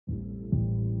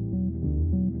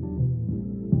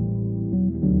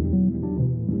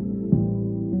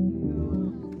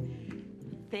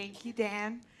Thank you,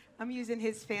 Dan. I'm using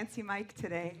his fancy mic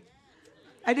today.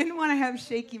 I didn't want to have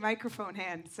shaky microphone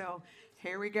hands, so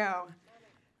here we go.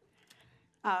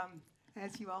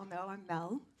 As you all know, I'm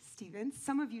Mel Stevens.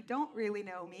 Some of you don't really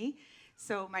know me,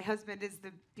 so my husband is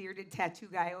the bearded tattoo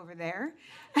guy over there.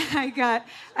 I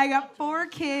got 4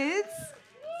 kids.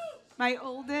 My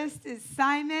oldest is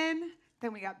Simon.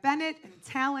 Then we got Bennett and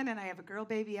Talon, and I have a girl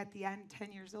baby at the end,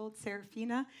 10 years old,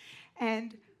 Serafina.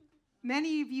 And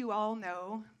many of you all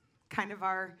know kind of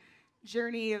our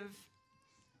journey of,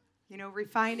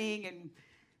 refining and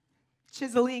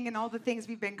chiseling and all the things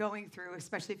we've been going through,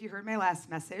 especially if you heard my last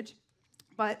message.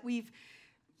 But we've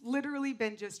literally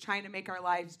been just trying to make our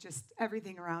lives, just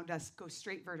everything around us, go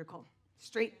straight vertical,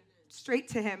 straight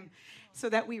to Him, so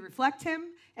that we reflect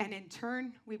Him, and in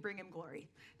turn, we bring Him glory.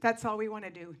 That's all we want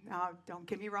to do. Now, don't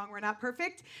get me wrong, we're not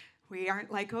perfect. We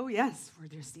aren't like, oh, yes, we're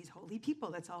just these holy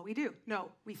people. That's all we do. No,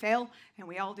 we fail, and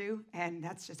we all do, and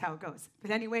that's just how it goes.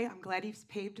 But anyway, I'm glad He's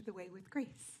paved the way with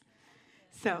grace.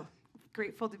 So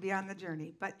grateful to be on the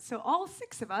journey. But so all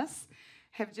 6 of us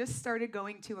have just started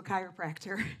going to a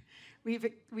chiropractor.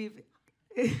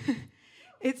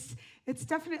 It's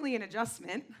definitely an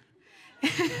adjustment. Yay,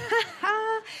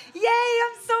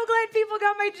 I'm so glad people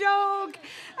got my joke.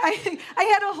 I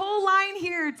had a whole line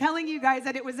here telling you guys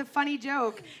that it was a funny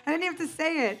joke. I didn't have to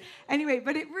say it. Anyway,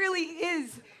 but it really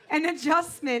is an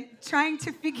adjustment trying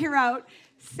to figure out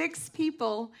 6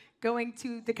 people going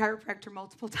to the chiropractor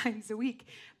multiple times a week.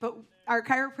 But our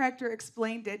chiropractor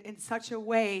explained it in such a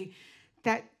way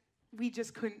that we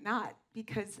just couldn't not,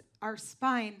 because our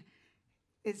spine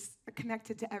is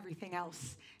connected to everything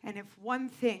else. And if one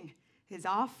thing is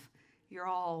off, you're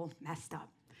all messed up.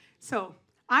 So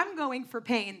I'm going for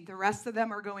pain. The rest of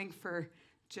them are going for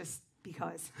just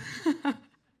because.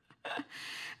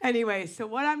 Anyway, so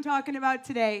what I'm talking about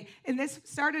today, and this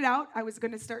started out, I was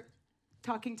going to start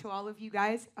talking to all of you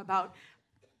guys about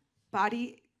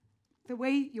body, the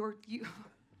way you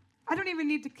I don't even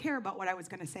need to care about what I was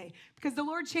going to say, because the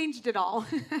Lord changed it all.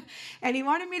 And He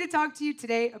wanted me to talk to you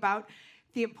today about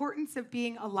the importance of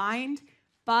being aligned,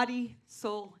 body,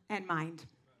 soul, and mind.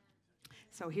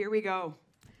 So here we go.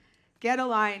 Get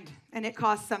aligned, and it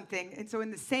costs something. And so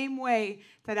in the same way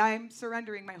that I'm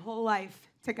surrendering my whole life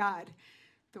to God,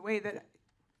 the way that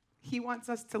He wants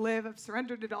us to live, I've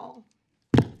surrendered it all.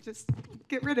 Just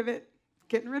get rid of it.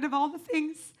 Getting rid of all the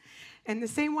things. And the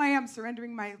same way I'm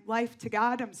surrendering my life to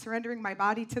God, I'm surrendering my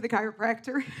body to the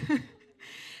chiropractor.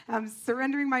 I'm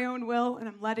surrendering my own will, and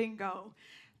I'm letting go.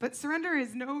 But surrender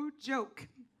is no joke.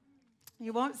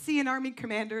 You won't see an army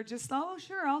commander just, oh,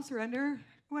 sure, I'll surrender,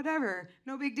 whatever,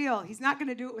 no big deal. He's not going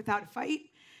to do it without a fight.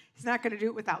 He's not going to do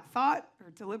it without thought or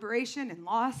deliberation and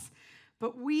loss.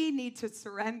 But we need to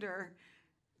surrender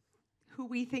who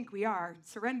we think we are,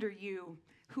 surrender you,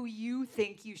 who you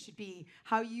think you should be,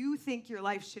 how you think your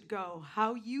life should go,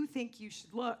 how you think you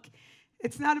should look.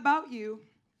 It's not about you.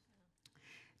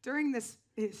 During this,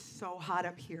 it's so hot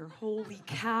up here. Holy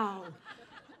cow.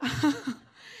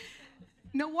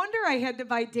 No wonder I had to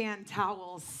buy Dan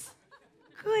towels.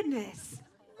 Goodness.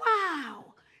 Wow.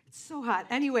 It's so hot.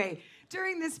 Anyway,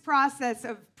 during this process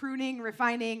of pruning,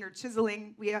 refining, or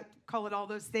chiseling, we call it all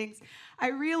those things, I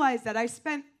realized that I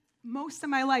spent most of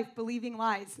my life believing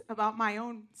lies about my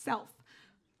own self,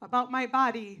 about my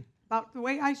body, about the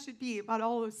way I should be, about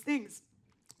all those things.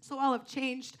 So I'll have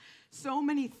changed so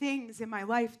many things in my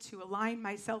life to align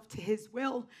myself to His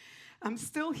will. I'm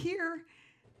still here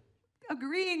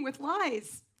agreeing with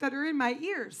lies that are in my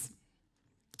ears.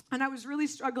 And I was really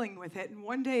struggling with it. And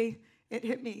one day it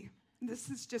hit me. This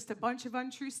is just a bunch of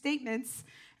untrue statements,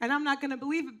 and I'm not going to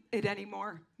believe it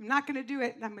anymore. I'm not going to do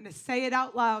it. I'm going to say it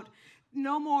out loud.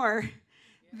 No more.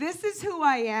 This is who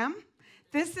I am.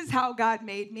 This is how God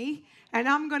made me, and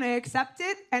I'm going to accept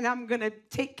it, and I'm going to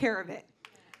take care of it.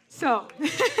 So,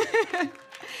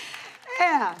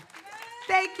 yeah,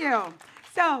 thank you.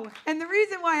 So, and the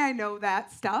reason why I know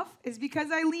that stuff is because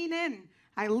I lean in.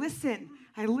 I listen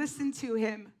to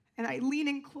Him, and I lean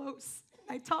in close.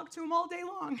 I talk to Him all day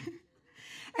long,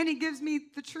 and He gives me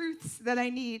the truths that I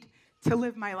need to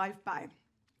live my life by.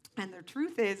 And the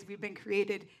truth is, we've been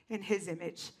created in His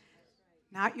image,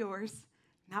 not yours,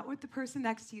 not what the person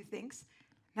next to you thinks,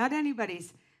 not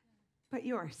anybody's, but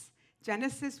yours.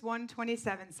 Genesis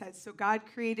 1:27 says, so God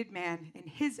created man in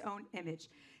His own image.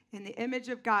 In the image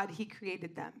of God, He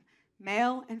created them.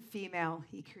 Male and female,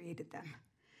 He created them.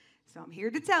 So I'm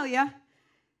here to tell you,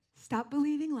 stop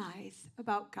believing lies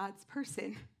about God's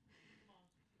person,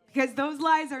 because those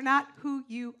lies are not who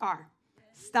you are.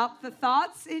 Stop the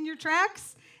thoughts in your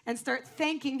tracks and start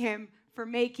thanking Him for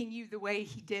making you the way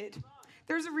He did.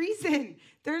 There's a reason.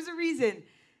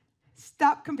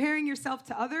 Stop comparing yourself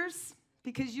to others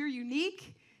because you're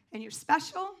unique and you're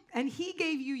special, and he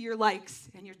gave you your likes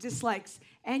and your dislikes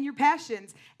and your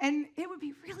passions, and it would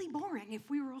be really boring if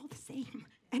we were all the same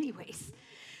anyways.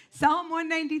 Psalm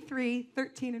 193,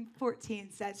 13 and 14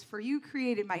 says, "For you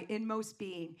created my inmost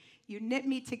being. You knit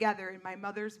me together in my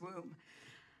mother's womb."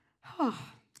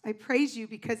 Oh, I praise you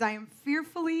because I am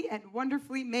fearfully and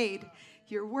wonderfully made.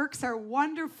 Your works are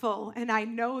wonderful, and I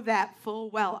know that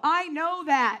full well. I know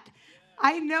that.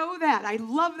 I know that. I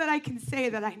love that I can say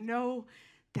that I know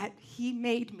that he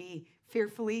made me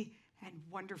fearfully and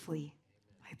wonderfully.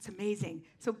 It's amazing.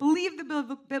 So believe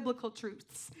the biblical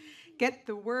truths. Get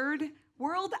the world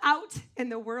out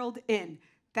and the world in.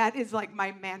 That is like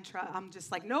my mantra. I'm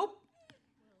just like, nope,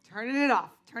 turning it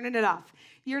off.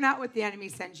 You're not what the enemy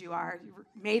sends you are. You're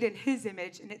made in his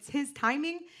image, and it's his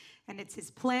timing, and it's his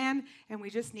plan, and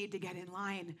we just need to get in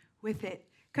line with it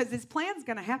because his plan's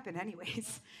going to happen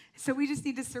anyways. So we just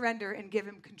need to surrender and give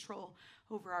him control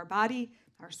over our body,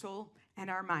 our soul, and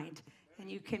our mind. And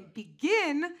you can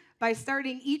begin by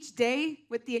starting each day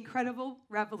with the incredible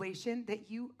revelation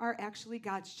that you are actually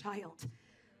God's child.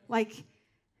 Like,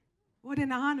 what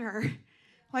an honor.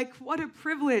 Like, what a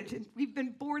privilege. And we've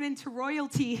been born into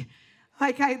royalty.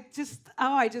 Like, I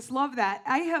just love that.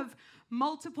 I have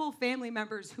multiple family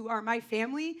members who are my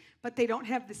family, but they don't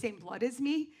have the same blood as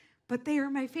me, but they are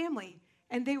my family.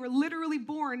 And they were literally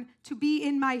born to be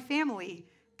in my family.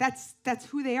 That's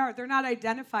who they are. They're not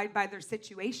identified by their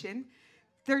situation.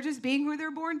 They're just being who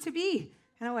they're born to be.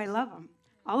 And I love them,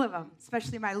 all of them,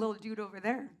 especially my little dude over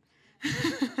there.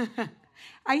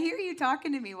 I hear you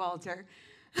talking to me, Walter.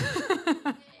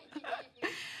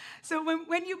 So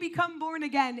when you become born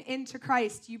again into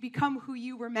Christ, you become who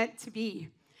you were meant to be.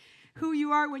 Who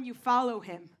you are when you follow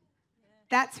him.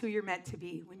 That's who you're meant to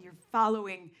be, when you're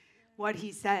following what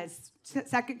he says.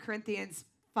 2 Corinthians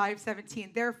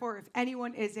 5:17, "Therefore, if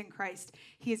anyone is in Christ,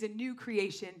 he is a new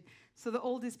creation. So the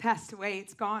old is passed away,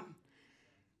 it's gone."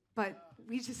 But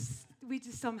we just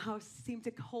somehow seem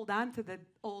to hold on to the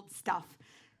old stuff.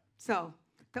 So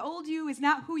the old you is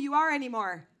not who you are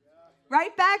anymore.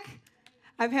 Right, Beck?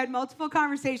 I've had multiple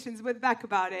conversations with Beck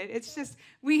about it. It's just,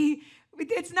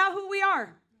 it's not who we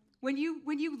are. When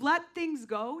you let things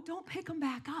go, don't pick them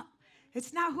back up.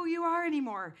 It's not who you are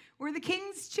anymore. We're the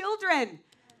king's children.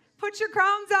 Put your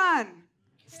crowns on.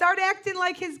 Start acting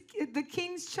like the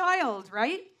king's child,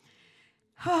 right?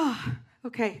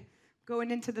 Okay,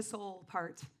 going into the soul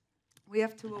part. We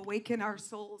have to awaken our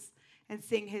souls and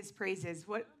sing his praises.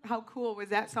 How cool was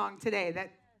that song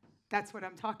today? That's what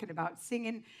I'm talking about.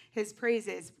 Singing his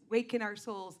praises, waken our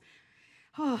souls.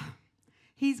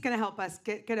 He's going to help us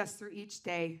get us through each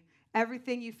day.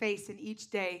 Everything you face in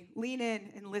each day, lean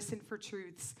in and listen for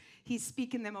truths. He's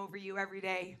speaking them over you every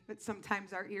day, but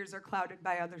sometimes our ears are clouded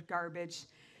by other garbage.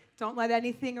 Don't let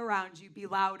anything around you be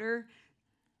louder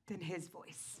than his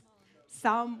voice.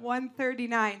 Psalm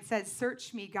 139 says,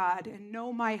 "Search me, God, and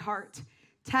know my heart.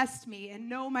 Test me and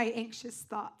know my anxious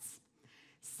thoughts.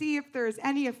 See if there is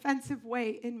any offensive way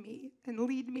in me, and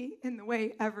lead me in the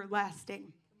way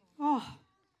everlasting." Oh,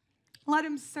 let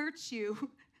him search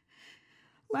you.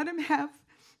 Let him have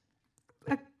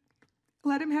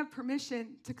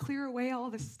permission to clear away all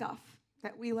the stuff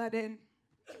that we let in.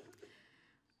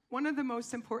 One of the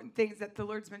most important things that the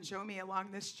Lord's been showing me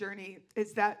along this journey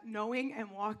is that knowing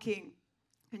and walking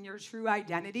in your true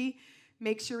identity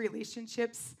makes your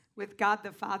relationships with God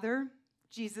the Father,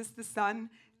 Jesus the Son,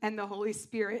 and the Holy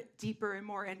Spirit deeper and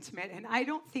more intimate. And I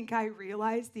don't think I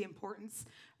realized the importance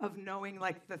of knowing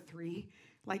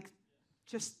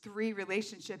just three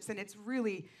relationships, and it's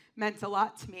really meant a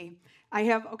lot to me. I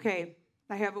have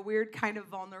a weird kind of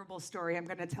vulnerable story I'm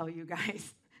going to tell you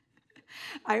guys.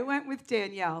 I went with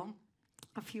Danielle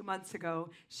a few months ago.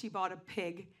 She bought a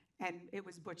pig, and it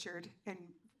was butchered, and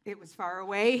it was far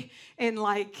away in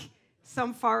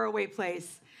some faraway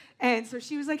place. And so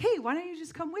she was like, "Hey, why don't you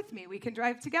just come with me? We can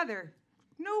drive together."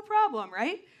 No problem,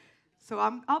 right? So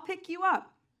I'll pick you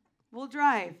up. We'll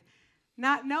drive.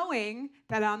 Not knowing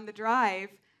that on the drive,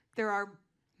 there are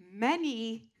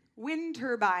many wind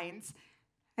turbines,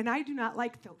 and I do not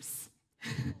like those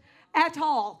at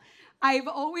all. I've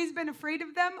always been afraid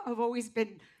of them. I've always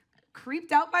been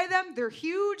creeped out by them. They're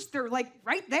huge. They're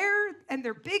right there, and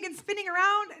they're big and spinning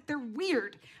around. They're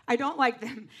weird. I don't like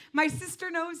them. My sister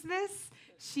knows this.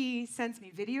 She sends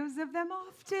me videos of them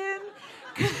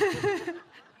often.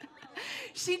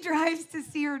 She drives to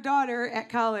see her daughter at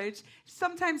college.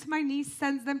 Sometimes my niece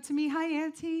sends them to me. "Hi,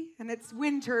 Auntie." And it's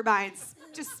wind turbines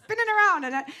just spinning around.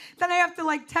 And then I have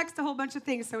to text a whole bunch of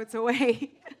things so it's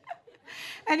away.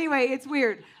 Anyway, it's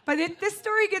weird. But this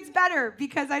story gets better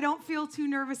because I don't feel too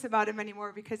nervous about him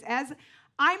anymore, because as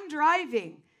I'm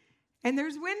driving and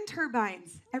there's wind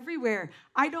turbines everywhere,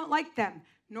 I don't like them.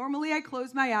 Normally, I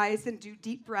close my eyes and do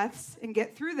deep breaths and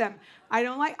get through them.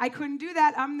 I couldn't do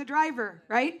that. I'm the driver,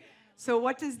 right? So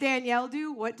what does Danielle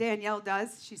do? What Danielle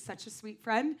does, she's such a sweet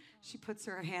friend. She puts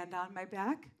her hand on my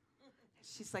back.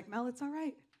 She's like, Mel, it's all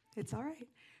right. It's all right.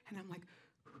 And I'm like,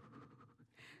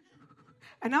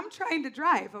 and I'm trying to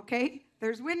drive, okay?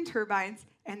 There's wind turbines,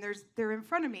 and they're in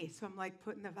front of me. So I'm like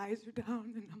putting the visor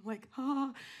down, and I'm like,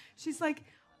 ah. She's like,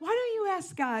 why don't you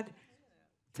ask God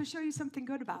to show you something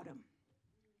good about him?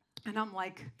 And I'm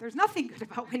like, there's nothing good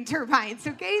about wind turbines,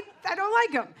 okay? I don't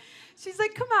like them. She's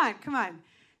like, come on.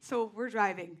 So we're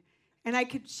driving, and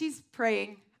she's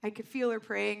praying. I could feel her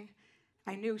praying.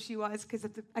 I knew she was, because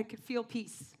I could feel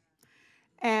peace.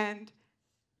 And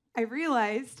I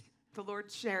realized, the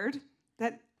Lord shared,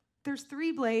 that there's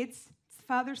 3 blades. It's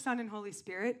Father, Son, and Holy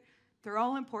Spirit. They're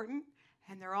all important,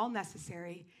 and they're all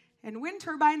necessary. And wind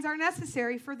turbines are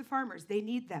necessary for the farmers. They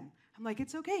need them. I'm like,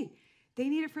 it's okay. They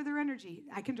need it for their energy.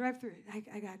 I can drive through it.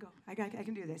 I gotta go. I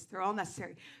can do this. They're all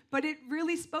necessary. But it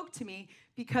really spoke to me,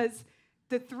 because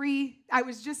I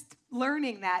was just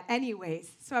learning that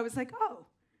anyways. So I was like, oh,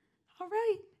 all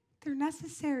right, they're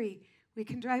necessary. We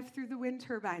can drive through the wind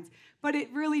turbines. But it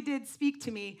really did speak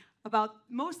to me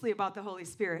mostly about the Holy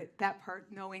Spirit, that part,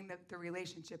 knowing the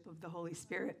relationship of the Holy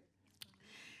Spirit.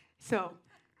 So,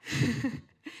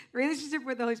 relationship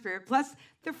with the Holy Spirit, plus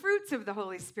the fruits of the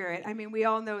Holy Spirit. I mean, we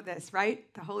all know this,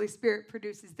 right? The Holy Spirit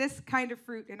produces this kind of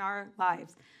fruit in our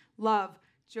lives: love,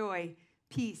 joy,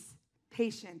 peace,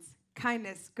 patience,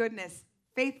 kindness, goodness,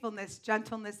 faithfulness,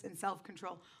 gentleness, and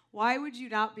self-control. Why would you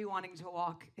not be wanting to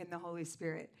walk in the Holy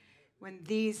Spirit when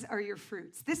these are your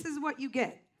fruits? This is what you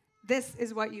get. This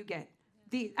is what you get.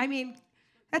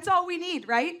 That's all we need,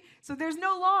 right? So there's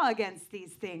no law against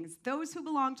these things. Those who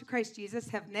belong to Christ Jesus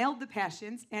have nailed the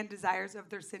passions and desires of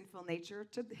their sinful nature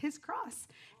to his cross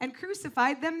and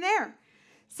crucified them there.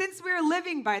 Since we are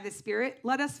living by the Spirit,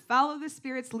 let us follow the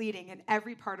Spirit's leading in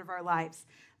every part of our lives.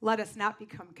 Let us not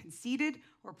become conceited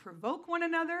or provoke one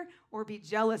another or be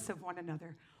jealous of one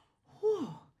another. Whew,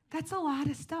 that's a lot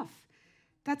of stuff.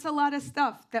 That's a lot of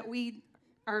stuff that we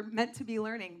are meant to be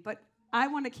learning, but I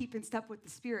want to keep in step with the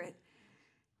Spirit.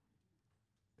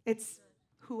 It's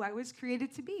who I was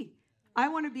created to be. I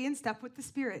want to be in step with the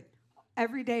Spirit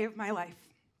every day of my life.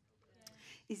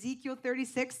 Ezekiel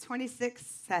 36:26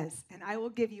 says, and I will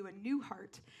give you a new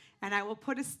heart, and I will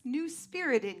put a new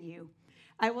spirit in you.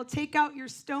 I will take out your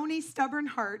stony, stubborn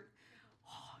heart.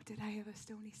 Oh, did I have a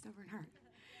stony, stubborn heart?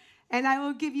 And I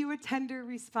will give you a tender,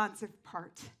 responsive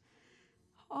heart.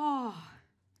 Oh,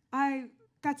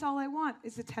 that's all I want,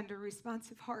 is a tender,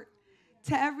 responsive heart.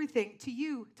 To everything, to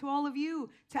you, to all of you,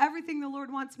 to everything the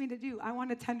Lord wants me to do. I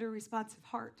want a tender, responsive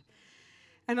heart.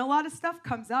 And a lot of stuff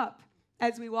comes up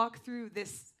as we walk through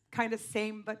this kind of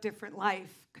same but different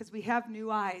life, because we have new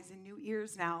eyes and new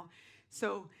ears now.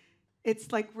 So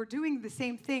it's like we're doing the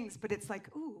same things, but it's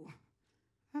like, ooh,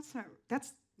 that's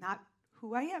not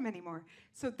who I am anymore.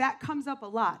 So that comes up a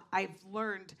lot. I've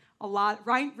learned a lot,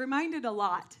 reminded a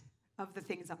lot of the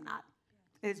things I'm not,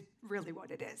 is really what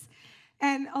it is.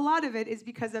 And a lot of it is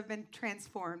because I've been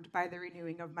transformed by the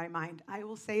renewing of my mind. I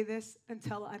will say this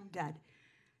until I'm dead.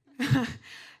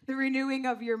 The renewing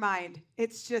of your mind.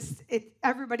 It's just,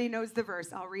 everybody knows the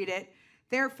verse. I'll read it.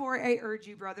 Therefore, I urge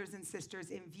you, brothers and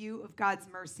sisters, in view of God's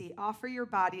mercy, offer your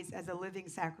bodies as a living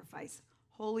sacrifice,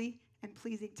 holy and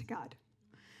pleasing to God.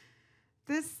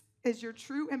 This is your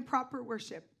true and proper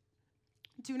worship.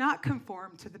 Do not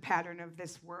conform to the pattern of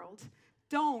this world.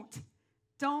 Don't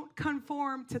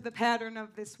conform to the pattern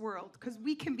of this world, because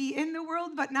we can be in the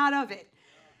world but not of it.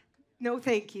 No,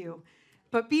 thank you.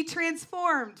 But be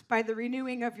transformed by the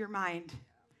renewing of your mind.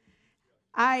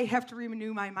 I have to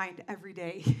renew my mind every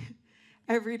day.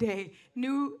 Every day.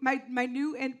 My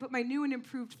new and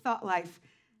improved thought life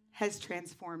has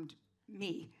transformed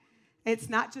me. It's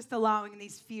not just allowing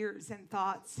these fears and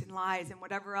thoughts and lies and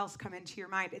whatever else come into your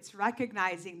mind. It's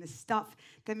recognizing the stuff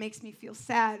that makes me feel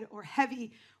sad or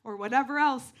heavy or whatever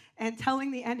else and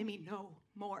telling the enemy, no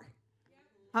more.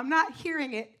 I'm not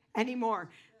hearing it anymore.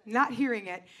 Not hearing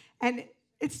it. And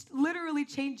it's literally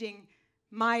changing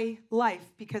my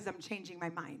life because I'm changing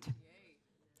my mind.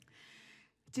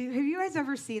 Have you guys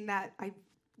ever seen that?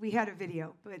 We had a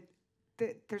video, but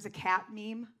there's a cat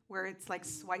meme where it's like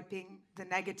swiping the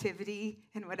negativity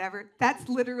and whatever. That's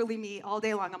literally me all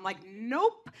day long. I'm like,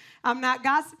 nope, I'm not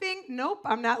gossiping. Nope,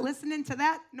 I'm not listening to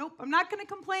that. Nope, I'm not going to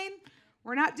complain.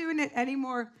 We're not doing it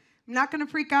anymore. I'm not going to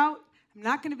freak out. I'm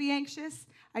not going to be anxious.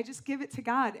 I just give it to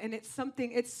God. And it's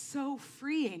so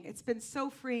freeing. It's been so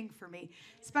freeing for me,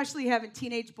 especially having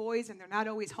teenage boys and they're not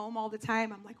always home all the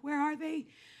time. I'm like, where are they?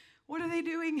 What are they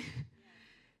doing?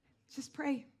 Just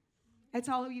pray. That's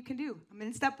all you can do. I'm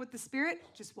in step with the Spirit.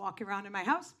 Just walk around in my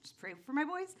house. Just pray for my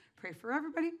boys. Pray for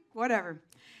everybody. Whatever.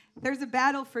 There's a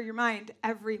battle for your mind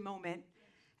every moment,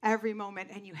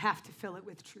 and you have to fill it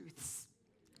with truths.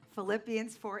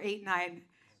 Philippians 4:8-9.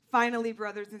 Finally,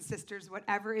 brothers and sisters,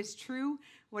 whatever is true,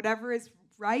 whatever is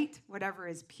right, whatever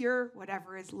is pure,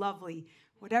 whatever is lovely,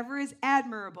 whatever is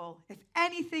admirable, if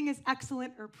anything is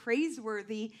excellent or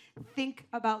praiseworthy, think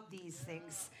about these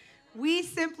things. We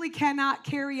simply cannot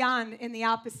carry on in the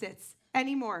opposites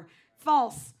anymore.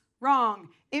 False, wrong,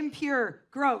 impure,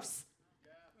 gross.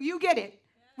 You get it.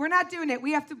 We're not doing it.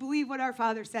 We have to believe what our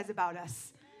Father says about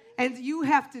us. And you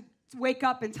have to wake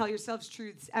up and tell yourselves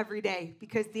truths every day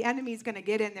because the enemy's going to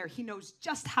get in there. He knows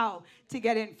just how to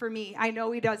get in for me. I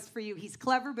know he does for you. He's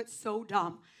clever but so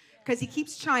dumb because he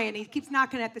keeps trying. He keeps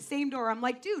knocking at the same door. I'm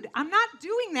like, dude, I'm not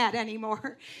doing that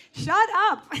anymore. Shut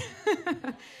up.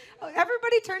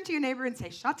 Everybody turn to your neighbor and say,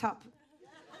 shut up.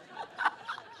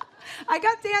 I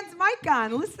got Dan's mic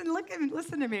on.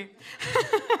 Listen to me.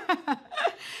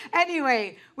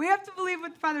 Anyway, we have to believe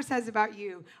what the Father says about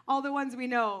you. All the ones we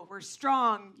know. We're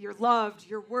strong, you're loved,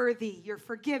 you're worthy, you're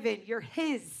forgiven, you're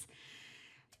His.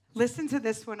 Listen to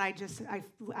this one I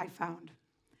found.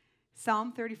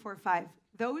 Psalm 34:5.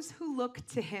 Those who look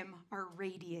to Him are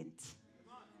radiant.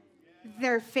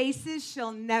 Their faces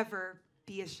shall never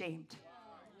be ashamed.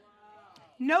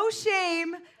 No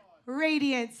shame,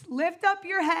 radiance. Lift up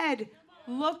your head.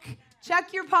 Look,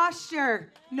 check your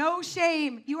posture. No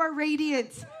shame. You are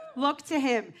radiant. Look to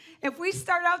Him. If we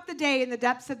start out the day in the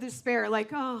depths of despair, like,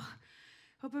 oh,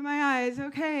 open my eyes.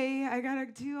 Okay, I got to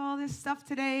do all this stuff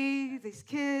today, these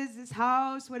kids, this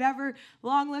house, whatever,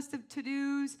 long list of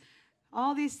to-dos,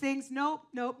 all these things. Nope.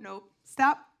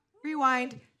 Stop,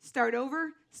 rewind, start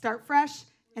over, start fresh,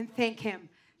 and thank Him.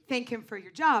 Thank Him for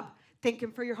your job. Thank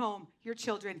Him for your home, your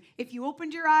children. If you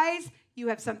opened your eyes, you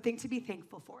have something to be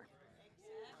thankful for.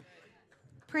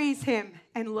 Praise Him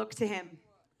and look to Him,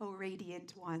 O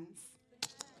radiant ones.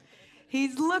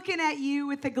 He's looking at you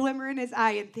with a glimmer in His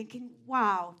eye and thinking,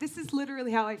 wow, this is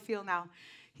literally how I feel now.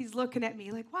 He's looking at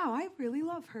me like, wow, I really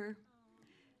love her.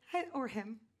 Or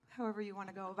him, however you want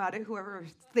to go about it,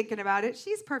 whoever's thinking about it.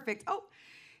 She's perfect. Oh,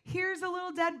 here's a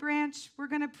little dead branch. We're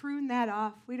going to prune that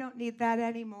off. We don't need that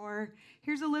anymore.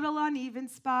 Here's a little uneven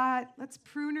spot. Let's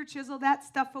prune or chisel that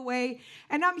stuff away.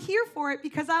 And I'm here for it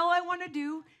because all I want to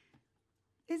do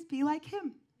is be like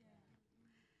Him.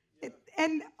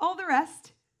 And all the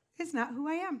rest is not who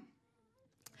I am.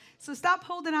 So stop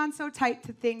holding on so tight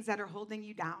to things that are holding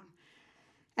you down.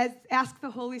 Ask the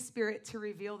Holy Spirit to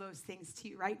reveal those things to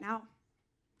you right now.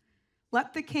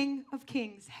 Let the King of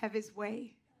Kings have His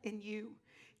way in you.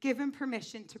 Give Him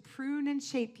permission to prune and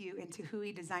shape you into who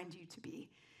He designed you to be.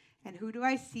 And who do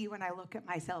I see when I look at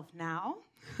myself now?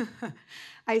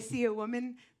 I see a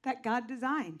woman that God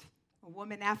designed, a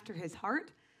woman after His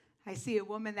heart. I see a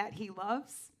woman that He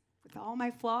loves with all my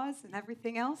flaws and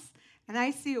everything else. And I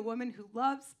see a woman who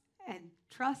loves and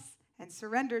trusts and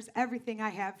surrenders everything I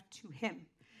have to Him.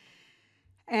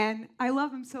 And I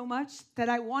love Him so much that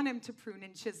I want Him to prune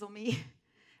and chisel me.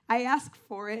 I ask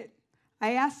for it.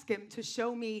 I ask Him to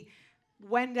show me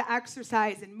when to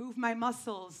exercise and move my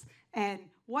muscles and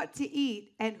what to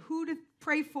eat and who to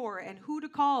pray for and who to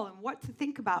call and what to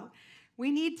think about. We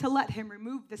need to let Him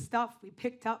remove the stuff we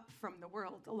picked up from the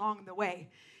world along the way.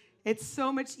 It's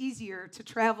so much easier to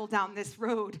travel down this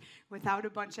road without a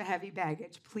bunch of heavy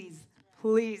baggage.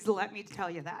 Please let me tell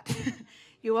you that.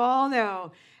 You all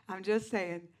know. I'm just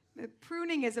saying.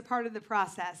 Pruning is a part of the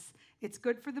process. It's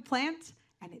good for the plant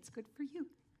and it's good for you.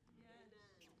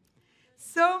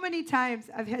 So many times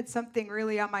I've had something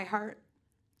really on my heart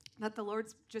that the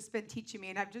Lord's just been teaching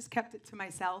me, and I've just kept it to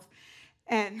myself.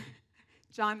 And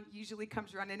John usually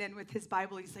comes running in with his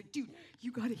Bible. He's like, dude,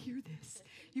 you got to hear this.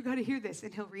 You got to hear this.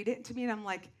 And he'll read it to me, and I'm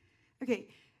like, okay,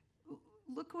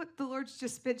 look what the Lord's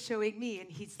just been showing me. And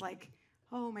he's like,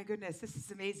 oh, my goodness, this is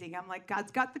amazing. I'm like,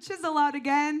 God's got the chisel out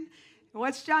again. And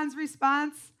what's John's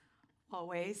response?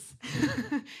 Always.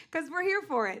 Because we're here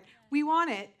for it. We want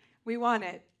it. We want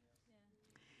it.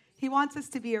 He wants us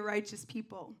to be a righteous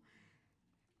people.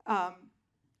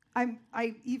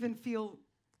 I even feel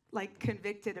like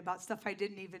convicted about stuff I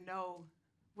didn't even know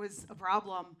was a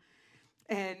problem.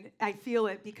 And I feel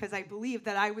it because I believe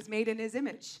that I was made in His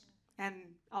image. And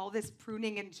all this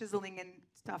pruning and chiseling and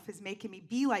stuff is making me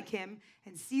be like Him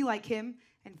and see like Him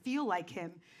and feel like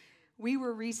Him. we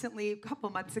were recently, a couple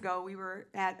months ago, we were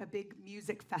at a big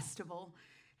music festival,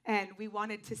 and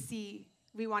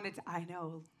I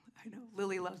know,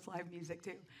 Lily loves live music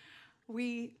too.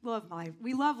 We love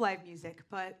live music,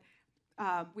 but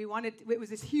it was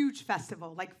this huge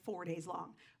festival, like 4 days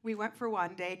long. We went for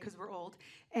one day because we're old,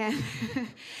 and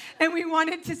and we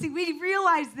wanted to see. We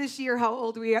realized this year how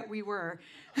old we were,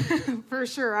 for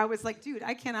sure. I was like, dude,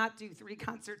 I cannot do 3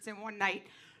 concerts in one night.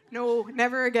 No,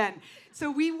 never again.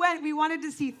 So we went. We wanted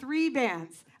to see 3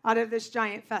 bands out of this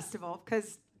giant festival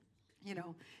because,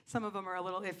 some of them are a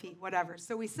little iffy, whatever.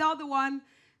 So we saw the one.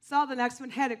 Saw the next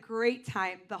one, had a great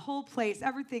time. The whole place,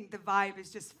 everything, the vibe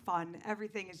is just fun.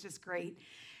 Everything is just great.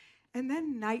 And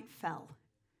then night fell.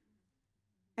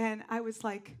 And I was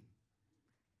like,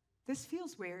 this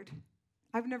feels weird.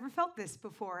 I've never felt this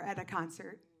before at a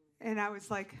concert. And I was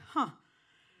like,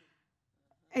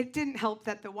 It didn't help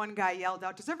that the one guy yelled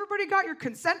out, "Does everybody got your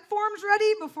consent forms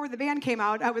ready?" before the band came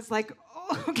out. I was like,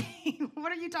 oh, okay,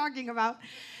 what are you talking about?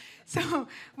 So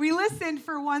we listened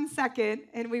for 1 second,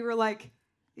 and we were like,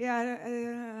 yeah, I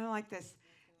don't like this.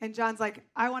 And John's like,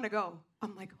 I want to go.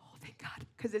 I'm like, oh, thank God.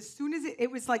 Because as soon as it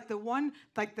was like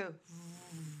the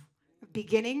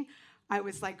beginning, I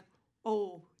was like,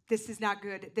 oh, this is not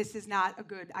good. This is not a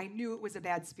good. I knew it was a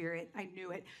bad spirit. I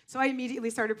knew it. So I immediately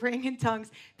started praying in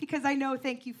tongues because I know,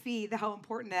 thank you, Fee, how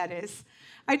important that is.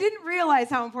 I didn't realize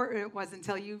how important it was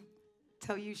until you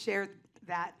shared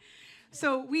that.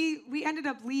 So we ended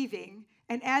up leaving,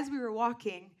 and as we were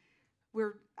walking,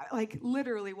 we're like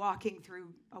literally walking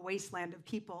through a wasteland of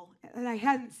people that I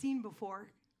hadn't seen before.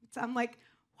 So I'm like,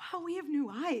 wow, we have new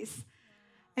eyes.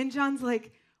 And John's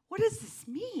like, what does this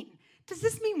mean? Does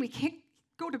this mean we can't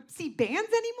go to see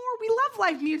bands anymore? We love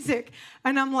live music.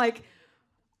 And I'm like,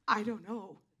 I don't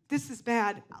know. This is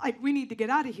bad. Like, we need to get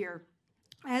out of here.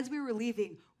 As we were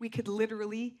leaving, we could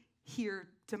literally hear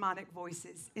demonic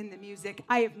voices in the music.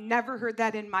 I have never heard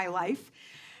that in my life.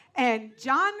 And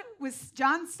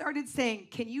John started saying,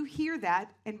 can you hear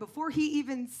that? And before he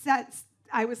even said,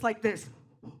 I was like this.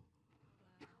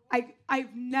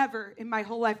 I've never in my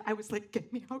whole life, I was like,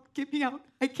 get me out.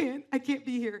 I can't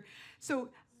be here. So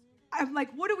I'm like,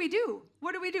 what do we do?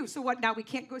 So what, now we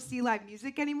can't go see live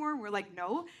music anymore? We're like,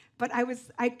 no. But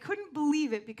I couldn't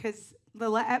believe it because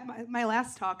at my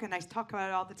last talk, and I talk about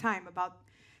it all the time, about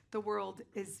the world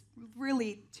is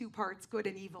really 2 parts, good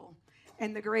and evil.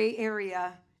 And the gray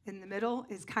area in the middle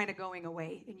is kind of going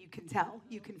away, and you can tell.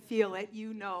 You can feel it.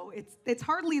 It's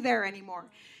hardly there anymore.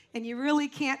 And you really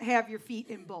can't have your feet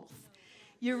in both.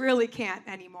 You really can't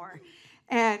anymore.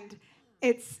 And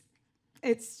it's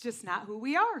just not who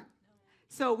we are.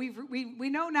 So we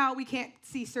know now we can't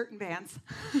see certain bands.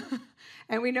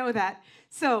 And we know that.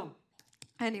 So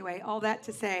anyway, all that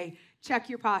to say, check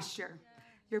your posture,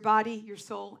 your body, your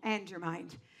soul, and your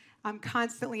mind. I'm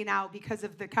constantly now, because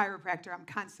of the chiropractor, I'm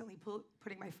constantly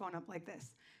putting my phone up like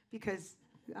this because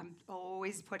I'm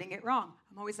always putting it wrong.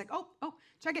 I'm always like, oh,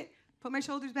 check it. Put my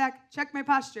shoulders back, check my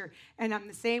posture. And I'm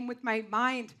the same with my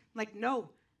mind. I'm like, no,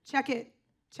 check it.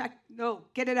 No,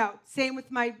 get it out. Same with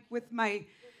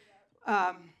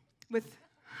I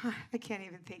can't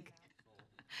even think.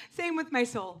 Same with my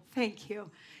soul. Thank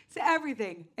you. So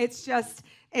everything. It's just,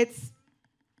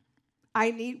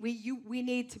 we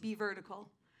need to be vertical.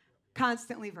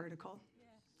 Constantly vertical.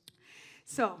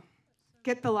 So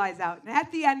get the lies out. And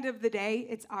at the end of the day,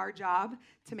 it's our job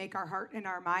to make our heart and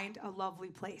our mind a lovely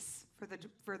place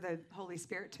for the Holy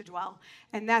Spirit to dwell.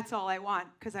 And that's all I want,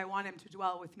 because I want him to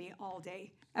dwell with me all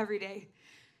day, every day.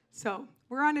 So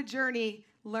we're on a journey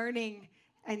learning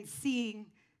and seeing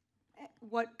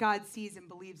what God sees and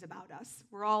believes about us.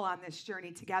 We're all on this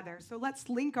journey together. So let's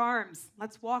link arms.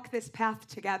 Let's walk this path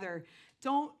together.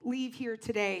 Don't leave here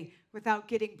today without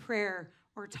getting prayer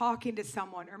or talking to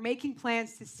someone or making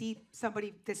plans to see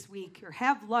somebody this week or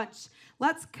have lunch.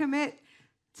 Let's commit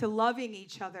to loving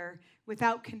each other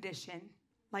without condition,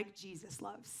 like Jesus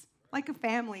loves, like a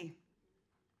family.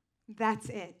 That's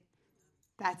it.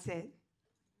 That's it.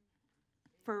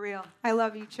 For real. I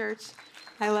love you, church.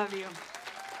 I love you.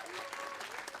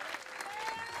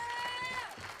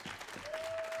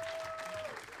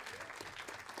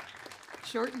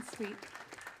 Short and sweet.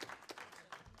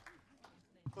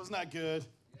 Wasn't that good?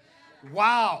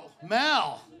 Wow.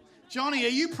 Mel. Johnny, are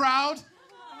you proud?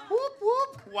 Whoop,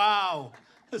 whoop. Wow.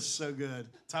 That's so good.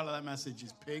 Title of that message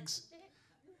is Pigs,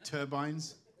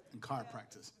 Turbines, and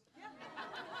Chiropractors.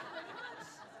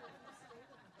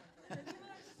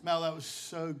 Mel, that was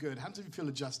so good. How do you feel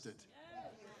adjusted?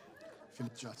 Feel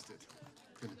adjusted.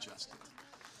 Feel adjusted.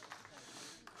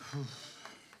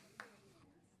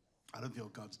 I don't feel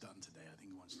God's done today. I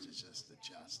think he wants to just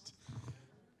adjust.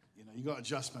 You got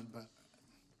adjustment, but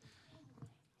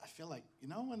I feel like,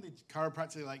 when the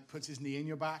chiropractor like puts his knee in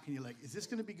your back and you're like, is this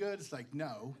going to be good? It's like,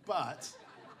 no, but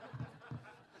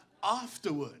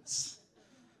afterwards,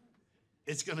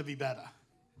 it's going to be better.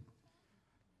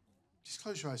 Just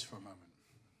close your eyes for a moment.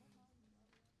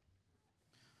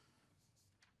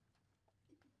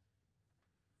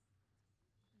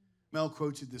 Mel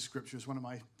quoted this scripture. It's one of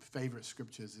my favorite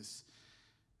scriptures,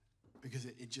 because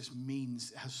it just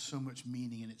means, it has so much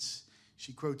meaning. And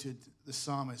she quoted the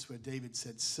psalmist where David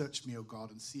said, search me, O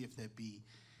God, and see if there be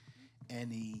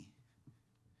any.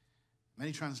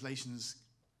 Many translations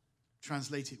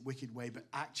translate it wicked way, but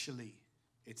actually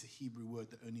it's a Hebrew word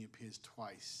that only appears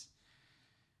twice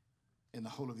in the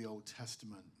whole of the Old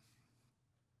Testament.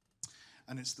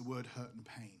 And it's the word hurt and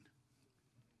pain.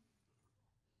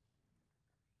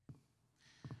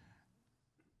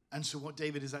 And so what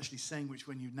David is actually saying, which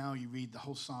when you read the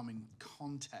whole psalm in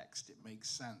context, it makes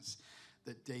sense,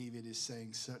 that David is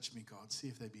saying, search me, God, see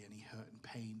if there be any hurt and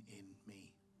pain in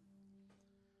me.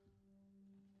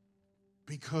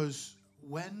 Because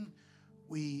when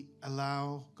we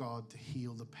allow God to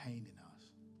heal the pain in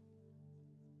us,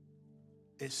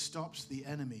 it stops the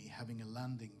enemy having a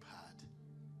landing pad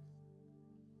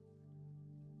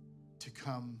to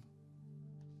come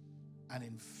and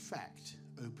infect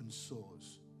open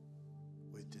sores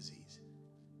with disease.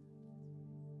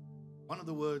 One of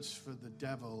the words for the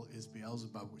devil is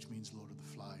Beelzebub, which means Lord of the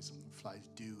Flies, and the flies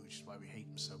do, which is why we hate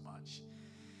them so much,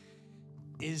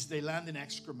 is they land in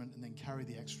excrement and then carry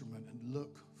the excrement and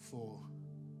look for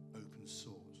open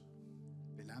sores.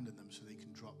 They land in them so they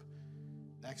can drop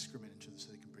the excrement into them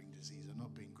so they can bring disease. I'm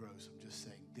not being gross, I'm just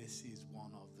saying this is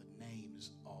one of the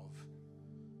names of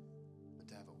the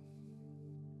devil.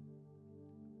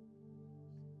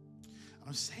 And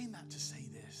I'm saying that to say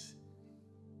this.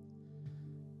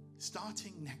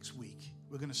 Starting next week,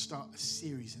 we're going to start a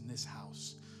series in this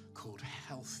house called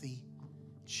Healthy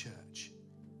Church.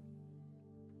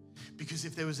 Because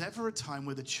if there was ever a time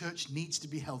where the church needs to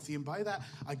be healthy, and by that,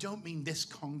 I don't mean this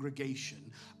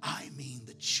congregation, I mean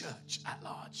the church at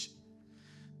large.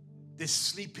 This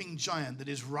sleeping giant that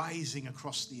is rising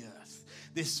across the earth.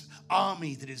 This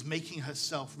army that is making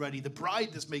herself ready. The bride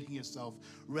that's making herself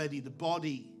ready. The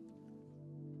body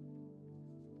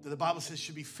that the Bible says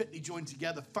should be fitly joined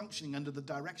together, functioning under the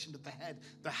direction of the head.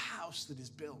 The house that is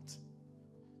built.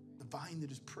 The vine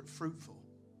that is fruitful.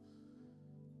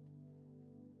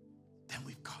 Then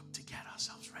we've got to get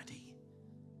ourselves ready.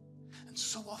 And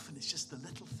so often it's just the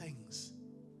little things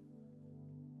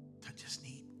that just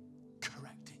need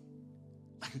correcting,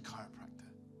 like a chiropractor.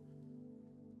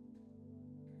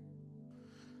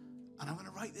 And I'm going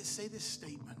to say this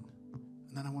statement,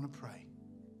 and then I want to pray.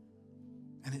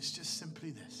 And it's just simply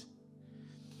this.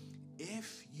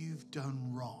 If you've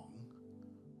done wrong,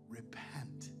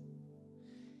 repent.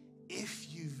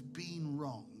 If you've been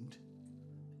wronged,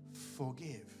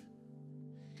 forgive.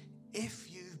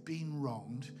 If you've been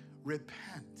wronged,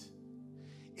 repent.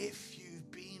 If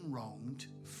you've been wronged,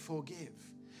 forgive.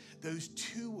 Those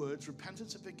two words,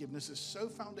 repentance and forgiveness, are so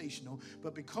foundational,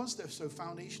 but because they're so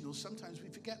foundational, sometimes we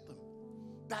forget them.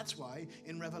 That's why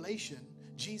in Revelation,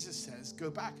 Jesus says, go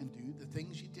back and do the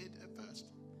things you did at first.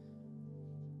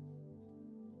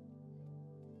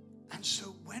 And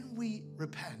so when we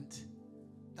repent,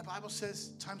 the Bible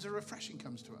says times of refreshing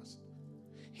comes to us.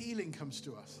 Healing comes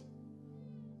to us.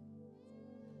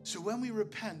 So when we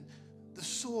repent, the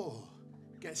sore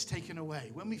gets taken away.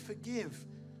 When we forgive,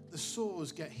 the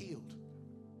sores get healed.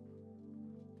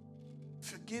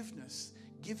 Forgiveness,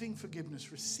 giving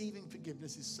forgiveness, receiving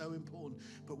forgiveness is so important.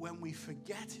 But when we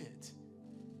forget it,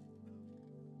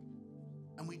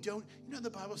 and we don't, the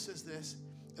Bible says this,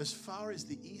 as far as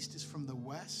the east is from the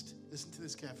west, listen to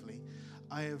this carefully,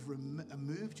 I have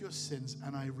removed your sins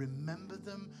and I remember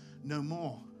them no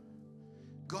more.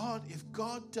 If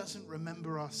God doesn't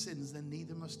remember our sins, then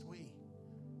neither must we.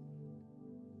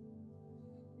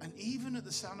 And even at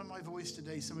the sound of my voice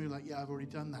today, some of you are like, yeah, I've already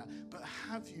done that. But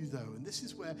have you though? And this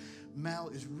is where Mel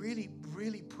is really,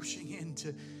 really pushing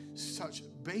into such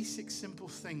basic, simple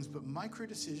things, but micro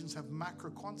decisions have macro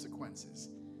consequences.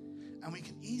 And we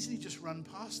can easily just run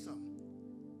past them.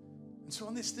 And so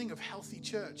on this thing of healthy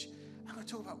church, I'm going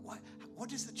to talk about what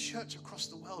does the church across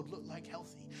the world look like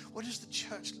healthy? What does the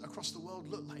church across the world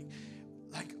look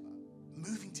like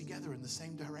moving together in the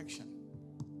same direction?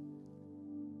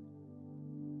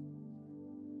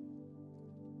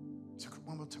 So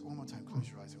one more time, close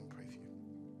your eyes and we'll pray for you.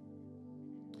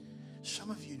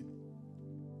 Some of you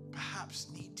perhaps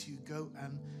need to go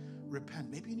and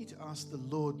repent. Maybe you need to ask the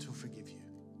Lord to forgive you.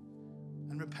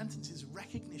 And repentance is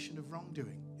recognition of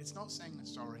wrongdoing. It's not saying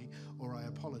sorry or I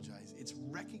apologize. It's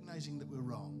recognizing that we're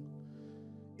wrong.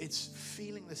 It's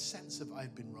feeling the sense of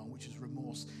I've been wrong, which is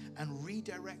remorse, and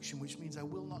redirection, which means I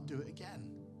will not do it again.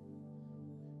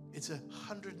 It's a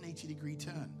 180-degree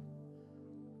turn.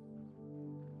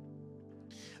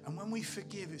 And when we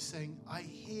forgive, it's saying, I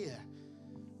hear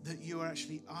that you are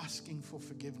actually asking for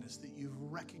forgiveness, that you've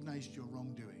recognized your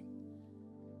wrongdoing.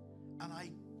 And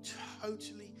I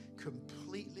totally,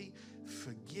 completely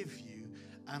forgive you,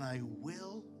 and I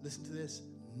will, listen to this,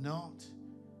 not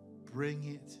bring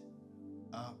it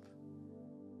up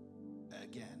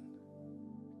again.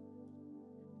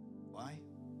 Why?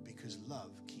 Because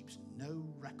love keeps no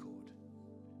record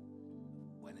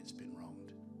when it's been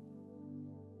wronged.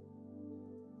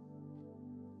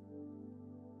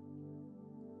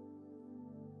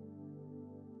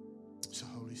 So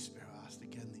Holy Spirit, I ask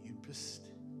again that you just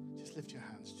lift your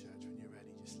hands, church, when you're ready.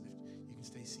 Just lift. You can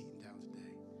stay seated down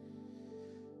today.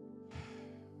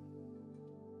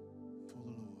 For the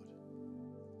Lord,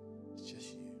 it's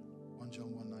just you. 1 John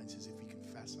 1:9 says, if we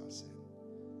confess our sin,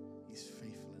 he's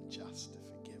faithful and just to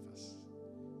forgive us.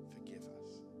 Forgive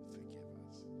us. Forgive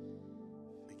us.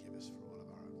 Forgive us for all of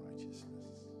our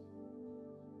unrighteousness.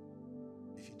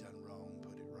 If you've done wrong,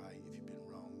 put it right. If you've been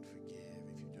wronged, forgive.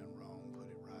 If you've done wrong,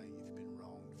 put it right. If you've been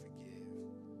wronged, forgive.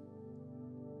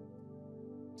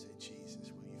 Say,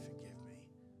 Jesus, will you forgive me?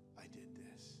 I did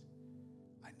this.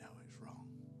 I know it's wrong.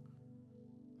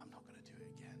 I'm not going to do it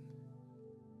again.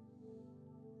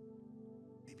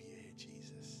 Maybe you hear,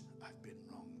 Jesus, I've been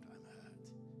wronged. I'm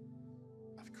hurt.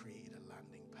 I've created a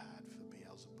landing pad for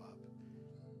Beelzebub,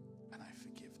 and I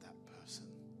forgive that person.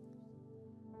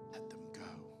 Let them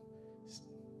go.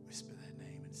 Whisper their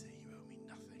name and say, you owe me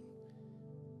nothing.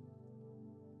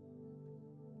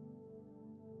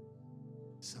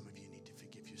 Some of you need to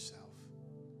forgive yourself.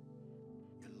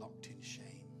 You're locked in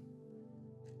shame,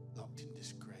 locked in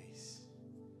disgrace.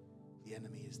 The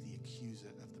enemy is the accuser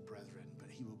of the brethren, but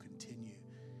he will continue.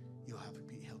 He'll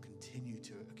continue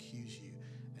to accuse you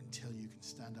until you can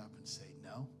stand up and say,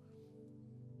 no.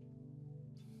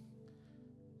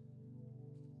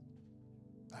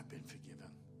 I've been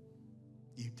forgiven.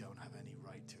 You don't have any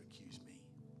right to accuse me.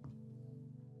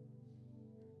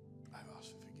 I've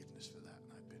asked for forgiveness for that,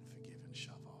 and I've been forgiven.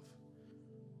 Shove off.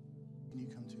 Can you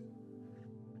come too?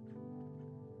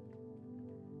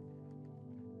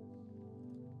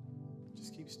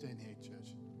 Just keep staying here,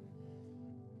 church.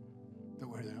 Don't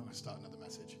worry, they're not going to start another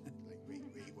message.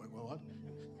 What? I'm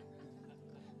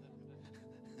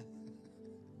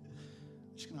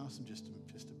just going to ask them just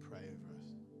to pray over us.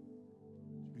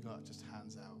 We got just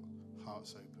hands out,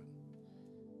 hearts open.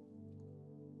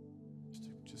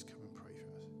 Just come and pray for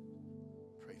us.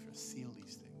 Pray for us. Seal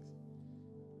these things.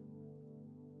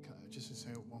 Just to say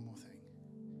one more thing.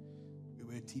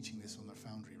 We're teaching this on the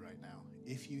Foundry right now.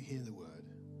 If you hear the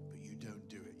word, but you don't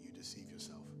do it, you deceive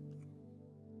yourself.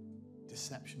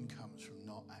 Deception comes from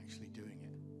not actually doing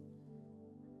it.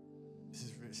 This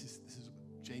is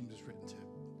James has written to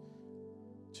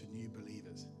new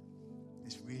believers.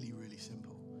 It's really, really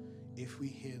simple. If we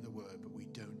hear the word, but we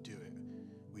don't do it,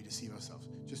 we deceive ourselves.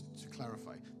 Just to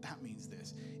clarify, that means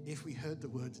this. If we heard the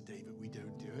word today, but we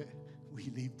don't do it, we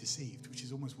leave deceived, which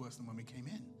is almost worse than when we came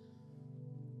in.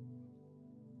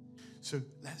 So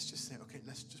let's just say, okay,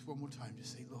 let's just one more time,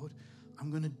 just say, Lord, I'm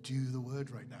going to do the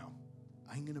word right now.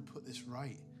 I'm going to put this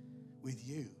right with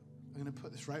you. I'm going to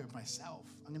put this right with myself.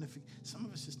 Some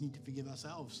of us just need to forgive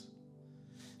ourselves.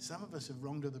 Some of us have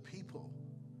wronged other people.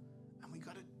 And we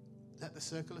got to let the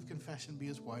circle of confession be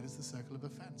as wide as the circle of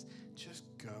offense. Just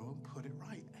go and put it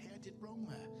right. Hey, I did wrong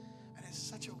there. And it's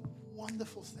such a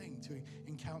wonderful thing to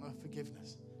encounter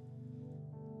forgiveness.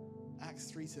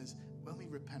 Acts 3 says, when we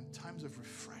repent, times of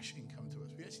refreshing come to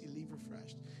us. We actually leave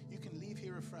refreshed. You can leave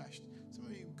here refreshed. Some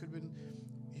of you could have been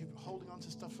holding on to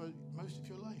stuff for most of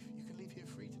your life. You can leave here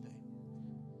free today.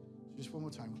 So just one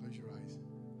more time, close your eyes.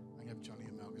 I'm going to have Johnny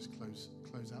and Mel just close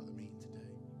out the meeting today.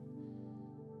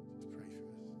 Just pray for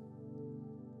us.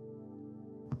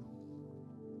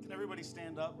 Can everybody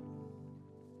stand up?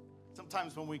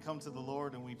 Sometimes when we come to the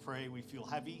Lord and we pray, we feel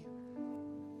heavy.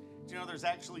 Do you know there's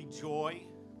actually joy?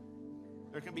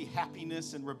 There can be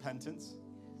happiness and repentance.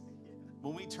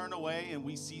 When we turn away and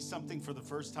we see something for the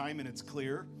first time and it's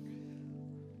clear,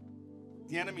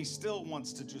 the enemy still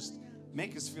wants to just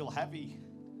make us feel heavy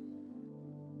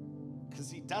because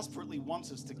he desperately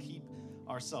wants us to keep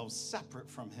ourselves separate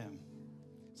from him.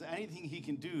 So anything he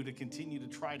can do to continue to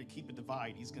try to keep a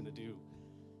divide, he's going to do.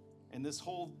 And this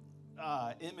whole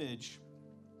image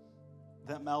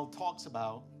that Mel talks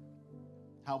about,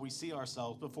 how we see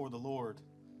ourselves before the Lord,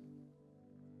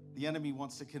 The enemy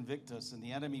wants to convict us, and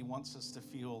the enemy wants us to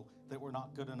feel that we're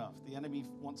not good enough. The enemy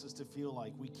wants us to feel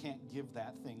like we can't give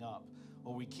that thing up,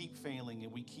 or we keep failing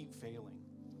and we keep failing.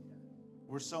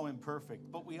 We're so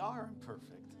imperfect, but we are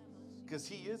imperfect because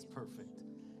he is perfect.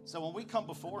 So when we come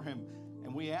before him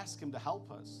and we ask him to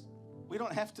help us, we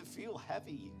don't have to feel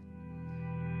heavy.